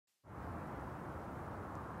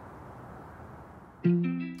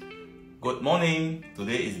Good morning.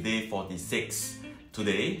 Today is day 46.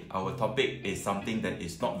 Today, our topic is something that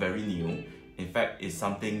is not very new. In fact, it's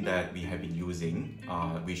something that we have been using,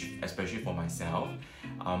 which especially for myself.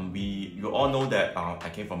 You all know that I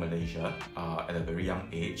came from Malaysia at a very young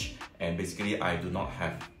age, and basically I do not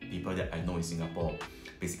have people that I know in Singapore.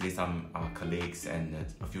 Basically some colleagues and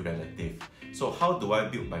a few relatives. So how do I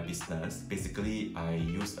build my business? Basically, I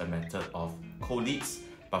use a method of cold leads.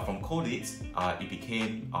 But from cold leads, it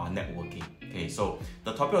became networking. Okay, so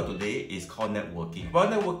the topic of today is called networking. Well,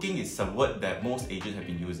 networking is a word that most agents have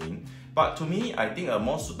been using, but to me, I think a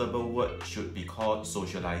more suitable word should be called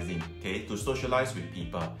socializing. Okay, to socialize with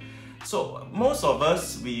people. So most of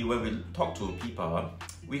us, when we talk to people,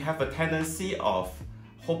 we have a tendency of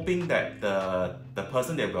hoping that the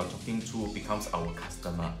person that we are talking to becomes our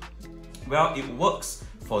customer. Well, it works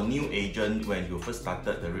for new agent when you first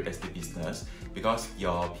started the real estate business, because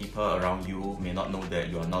your people around you may not know that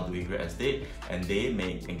you are not doing real estate and they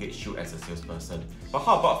may engage you as a salesperson. But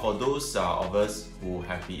how about for those of us who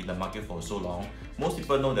have been in the market for so long? Most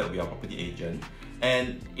people know that we are property agent,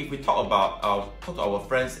 and if we talk to our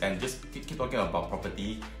friends and just keep talking about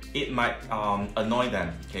property, it might annoy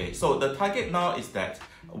them. Okay, so the target now is that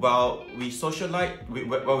while we socialize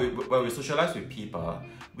with people,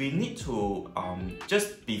 we need to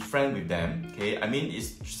just be friend with them. Okay, I mean,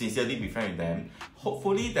 it's sincerely be friend with them.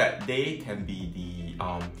 Hopefully that they can be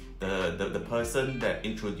the person that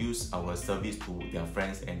introduce our service to their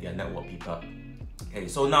friends and their network people. Okay,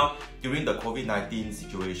 so now during the COVID-19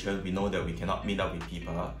 situation, we know that we cannot meet up with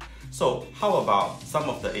people. So how about some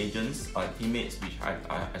of the agents or teammates, which I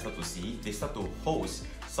start to see, they start to host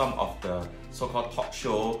some of the so-called talk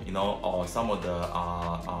show, or some of the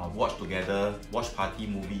watch party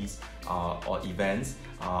movies or events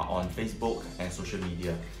on Facebook and social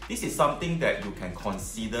media. This is something that you can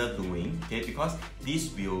consider doing, okay, because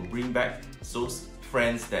this will bring back those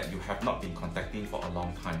friends that you have not been contacting for a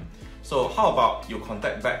long time. So how about you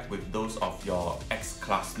contact back with those of your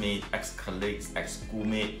ex-classmates, ex-colleagues,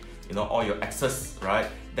 ex-schoolmates, all your exes, right?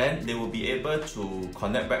 Then they will be able to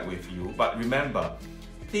connect back with you. But remember,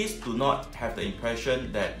 please do not have the impression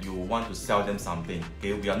that you want to sell them something.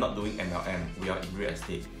 Okay, we are not doing MLM, we are in real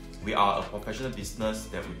estate. We are a professional business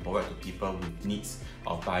that we provide to people with needs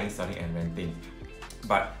of buying, selling and renting.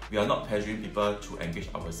 But we are not pressuring people to engage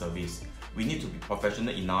our service. We need to be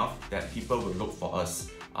professional enough that people will look for us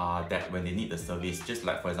that when they need the service, just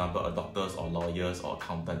like for example, doctors or lawyers or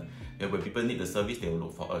accountant. When people need the service, they will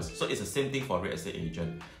look for us. So it's the same thing for real estate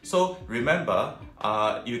agent. So remember,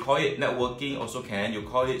 you call it networking also can, you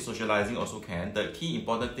call it socializing also can. The key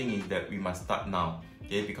important thing is that we must start now.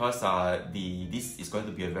 Okay, because this is going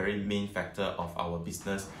to be a very main factor of our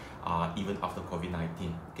business even after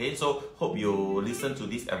COVID-19. Okay, so hope you listen to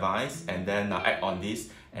this advice and then act on this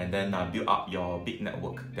and then build up your big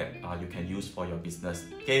network that you can use for your business.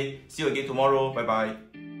 Okay, see you again tomorrow. Bye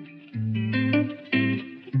bye.